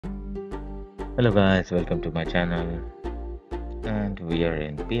Hello guys, welcome to my channel, and we are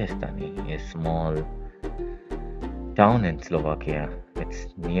in Piestany, a small town in Slovakia. It's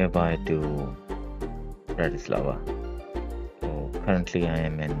nearby to Bratislava. So currently I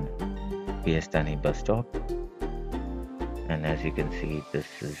am in Piestany bus stop, and as you can see, this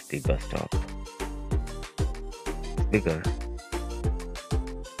is the bus stop. Bigger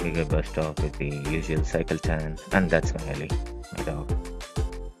bus stop with the usual cycle stand, and that's my Ellie, my dog.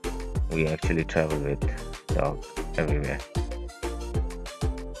 We actually travel with dog everywhere.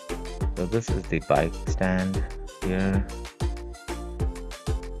 So this is the bike stand here,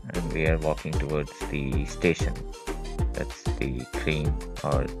 and we are walking towards the station. That's the cream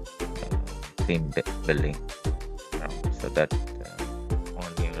or cream building. So that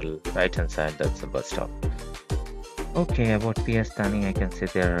on your right hand side, that's the bus stop. Okay, about Piestany, I can say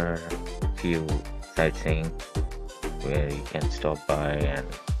there are a few sightseeing where you can stop by and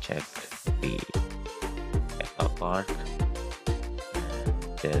check the EkoPark.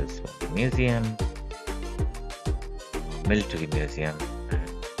 And there's one museum, military museum,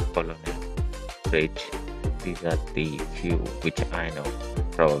 and Colonnade Bridge. These are the few which I know,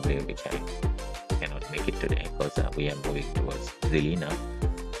 probably which I cannot make it today because we are moving towards Zelina,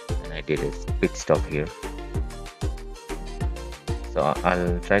 and I did a pit stop here. So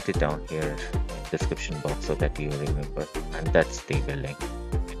I'll write it down here in the description box so that you remember. And that's the building,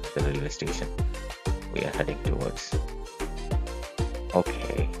 the railway station we are heading towards.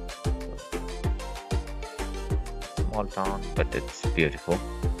 Okay, small town, but it's beautiful.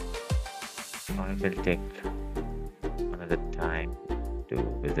 I will take another time to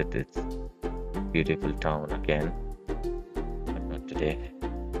visit this beautiful town again, but not today.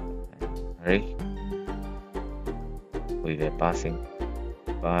 Hurry. We were passing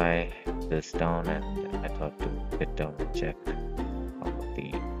by this town, and I thought to get down and check how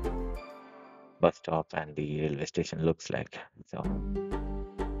the bus stop and the railway station looks like. So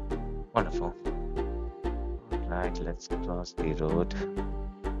wonderful. Alright, let's cross the road.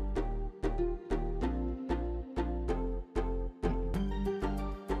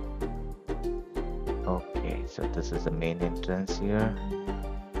 Okay, so this is the main entrance here.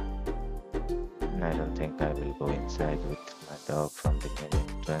 I don't think I will go inside with my dog from the main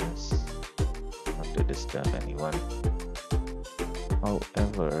entrance, not to disturb anyone.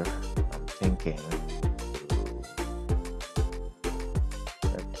 However, I'm thinking to,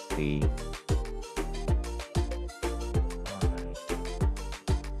 let's see. Alright,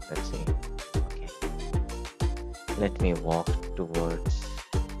 let's see. Okay, let me walk towards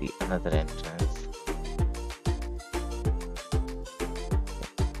the another entrance.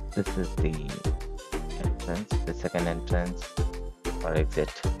 This is the entrance, the second entrance or exit,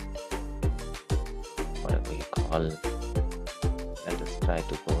 whatever you call. Let us try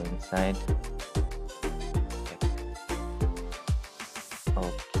to go inside.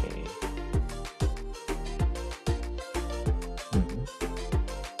 Okay.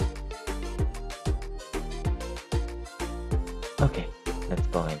 Okay, let's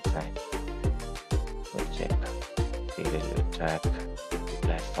go inside. Let's check the railway track, the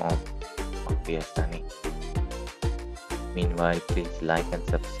platform of Piestany. Meanwhile, please like and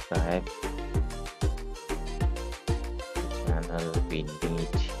subscribe the channel. We need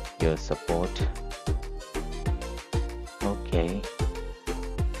your support. Okay,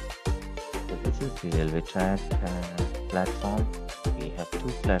 so this is the railway track platform. We have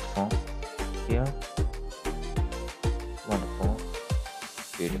two platforms here. Wonderful,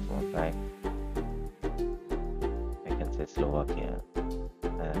 beautiful, right? I can say Slovakia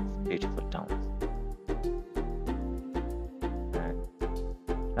has beautiful towns.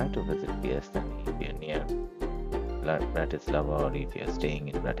 Try to visit Piestany if you're near Bratislava, or if you're staying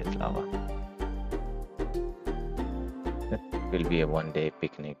in Bratislava. It will be a one-day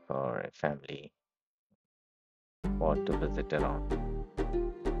picnic or a family spot to visit around.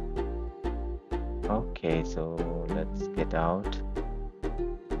 Okay, so let's get out.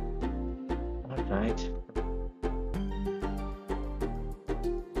 Alright.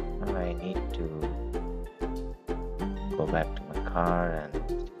 Now I need to go back to my car and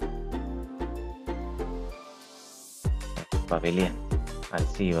pavilion. I'll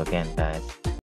see you again, guys.